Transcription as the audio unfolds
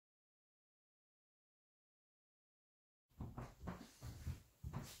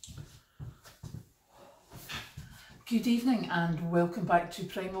Good evening and welcome back to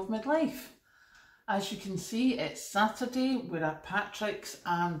Primal Midlife. As you can see, it's Saturday, we're at Patrick's,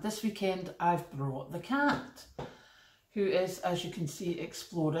 and this weekend I've brought the cat, who is, as you can see,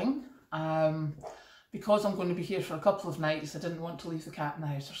 exploring. Because I'm going to be here for a couple of nights, I didn't want to leave the cat in the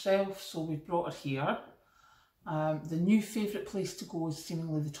house herself, so we've brought her here. The new favourite place to go is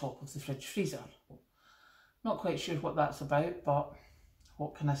seemingly the top of the fridge freezer. Not quite sure what that's about, but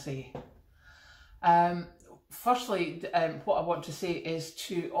what can I say? Firstly, what I want to say is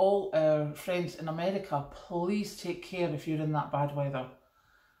to all our friends in America, please take care if you're in that bad weather.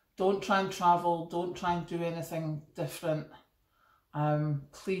 Don't try and travel, don't try and do anything different.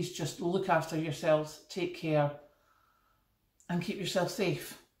 Please just look after yourselves, take care and keep yourself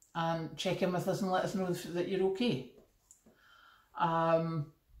safe, and check in with us and let us know that you're okay.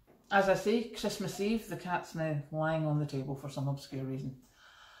 As I say, Christmas Eve, the cat's now lying on the table for some obscure reason.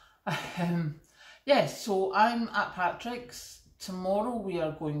 Yes, so I'm at Patrick's. Tomorrow we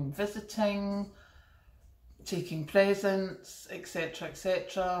are going visiting, taking presents, etc,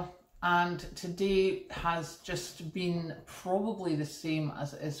 etc. And today has just been probably the same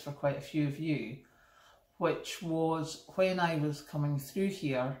as it is for quite a few of you, which was when I was coming through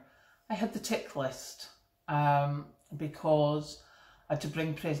here, I had the tick list because I had to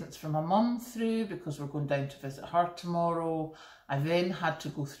bring presents for my mum through because we're going down to visit her tomorrow. I then had to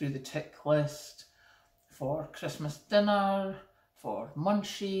go through the tick list for Christmas dinner, for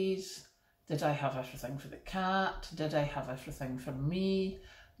munchies. Did I have everything for the cat? Did I have everything for me?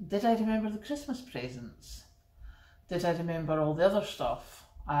 Did I remember the Christmas presents? Did I remember all the other stuff?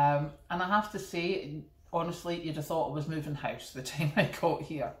 And I have to say, honestly, you'd have thought I was moving house the time I got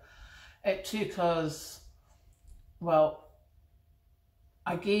here. It took us, well,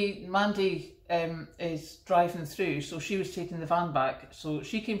 Mandy is driving through, so she was taking the van back, so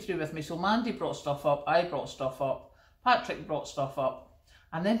she came through with me. So Mandy brought stuff up, I brought stuff up, Patrick brought stuff up,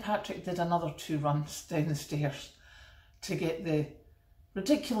 and then Patrick did another 2 runs down the stairs to get the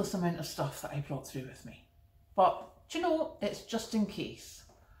ridiculous amount of stuff that I brought through with me. But do you know, it's just in case.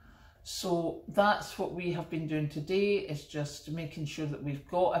 So that's what we have been doing today, is just making sure that we've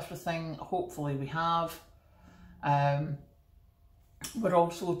got everything. Hopefully we have. We're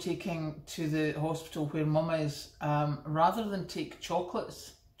also taking to the hospital where Mum is, rather than take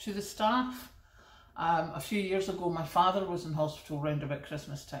chocolates to the staff. A few years ago my father was in hospital round about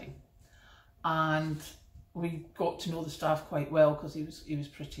Christmas time, and we got to know the staff quite well because he was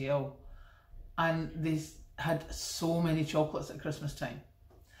pretty ill, and they had so many chocolates at Christmas time.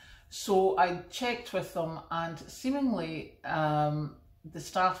 So I checked with them, and seemingly the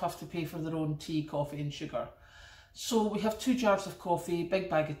staff have to pay for their own tea, coffee and sugar. So we have 2 jars of coffee, big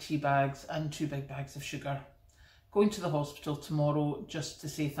bag of tea bags and 2 big bags of sugar. Going to the hospital tomorrow just to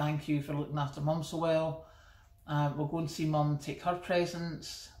say thank you for looking after Mum so well. We'll go and see Mum, take her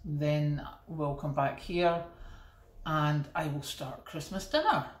presents, then we'll come back here and I will start Christmas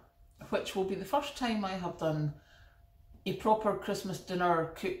dinner, which will be the first time I have done a proper Christmas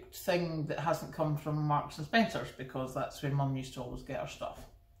dinner cooked thing that hasn't come from Marks and Spencer's, because that's where Mum used to always get her stuff.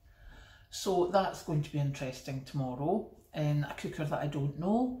 So that's going to be interesting tomorrow in a cooker that I don't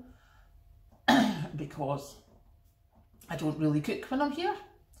know because I don't really cook when I'm here.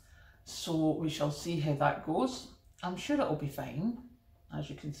 So we shall see how that goes. I'm sure it'll be fine. As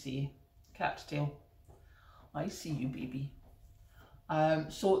you can see, cat's tail. I see you, baby.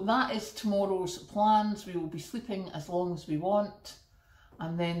 So that is tomorrow's plans. We will be sleeping as long as we want,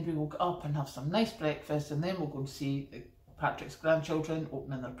 and then we will get up and have some nice breakfast, and then we'll go and see Patrick's grandchildren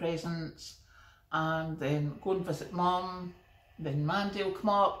opening their presents, and then go and visit Mum. Then Mandy will come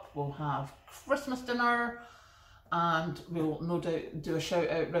up, we'll have Christmas dinner, and we'll no doubt do a shout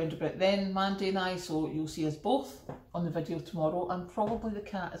out round about then, Mandy and I, so you'll see us both on the video tomorrow, and probably the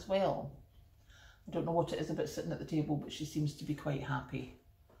cat as well. I don't know what it is about sitting at the table, but she seems to be quite happy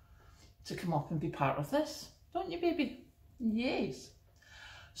to come up and be part of this. Don't you, baby? Yes.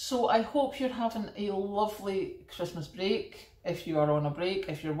 So I hope you're having a lovely Christmas break. If you are on a break,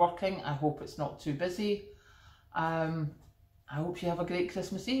 if you're working, I hope it's not too busy. I hope you have a great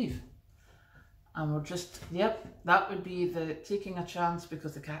Christmas Eve. And we're just, yep, that would be the taking a chance,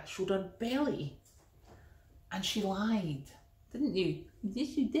 because the cat showed her belly. And she lied, didn't you?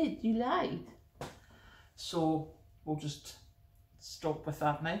 Yes, you did, you lied. So we'll just stop with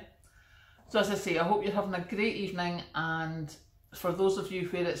that now. So as I say, I hope you're having a great evening, and for those of you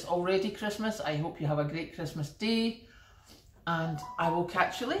where it's already Christmas, I hope you have a great Christmas day, and I will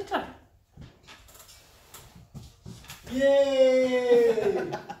catch you later.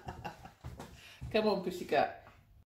 Yay! Come on, pussycat.